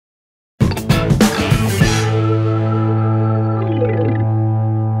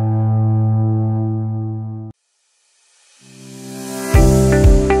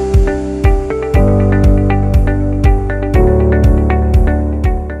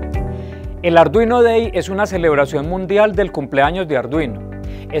El ArduinoDay es una celebración mundial del cumpleaños de Arduino.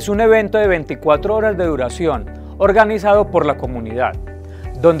 Es un evento de 24 horas de duración, organizado por la comunidad,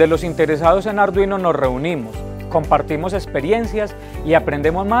 donde los interesados en Arduino nos reunimos, compartimos experiencias y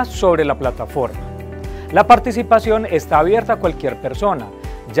aprendemos más sobre la plataforma. La participación está abierta a cualquier persona,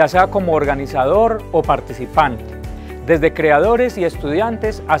 ya sea como organizador o participante, desde creadores y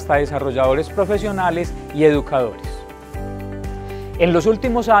estudiantes hasta desarrolladores profesionales y educadores. En los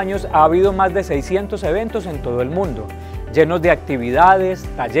últimos años ha habido más de 600 eventos en todo el mundo, llenos de actividades,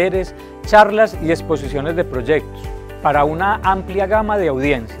 talleres, charlas y exposiciones de proyectos, para una amplia gama de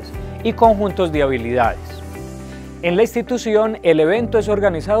audiencias y conjuntos de habilidades. En la institución, el evento es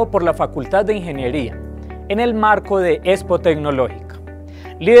organizado por la Facultad de Ingeniería, en el marco de Expo Tecnológica,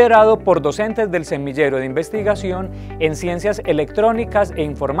 liderado por docentes del Semillero de Investigación en Ciencias Electrónicas e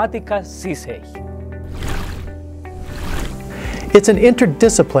Informáticas CICEI. It's an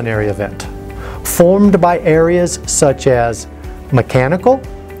interdisciplinary event, formed by areas such as mechanical,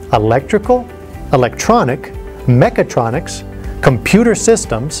 electrical, electronic, mechatronics, computer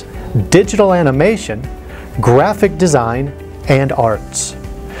systems, digital animation, graphic design, and arts,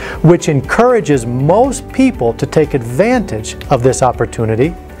 which encourages most people to take advantage of this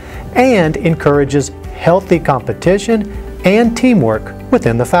opportunity and encourages healthy competition and teamwork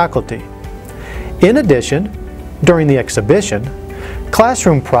within the faculty. In addition, during the exhibition,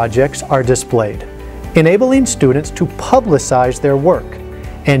 classroom projects are displayed, enabling students to publicize their work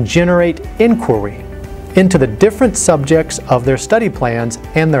and generate inquiry into the different subjects of their study plans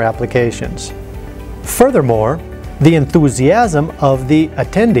and their applications. Furthermore, the enthusiasm of the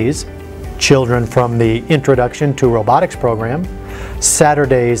attendees, children from the Introduction to Robotics program,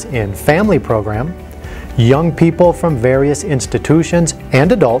 Saturdays in Family program, young people from various institutions,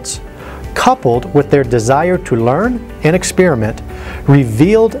 and adults, coupled with their desire to learn and experiment,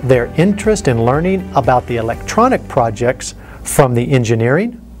 revealed their interest in learning about the electronic projects from the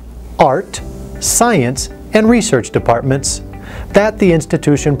engineering, art, science, and research departments that the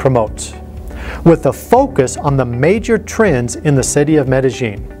institution promotes, with a focus on the major trends in the city of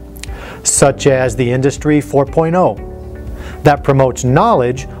Medellin, such as the Industry 4.0, that promotes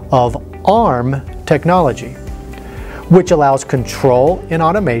knowledge of ARM technology, which allows control and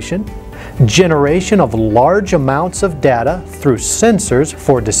automation, generation of large amounts of data through sensors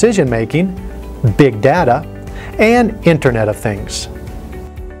for decision-making, big data, and Internet of Things.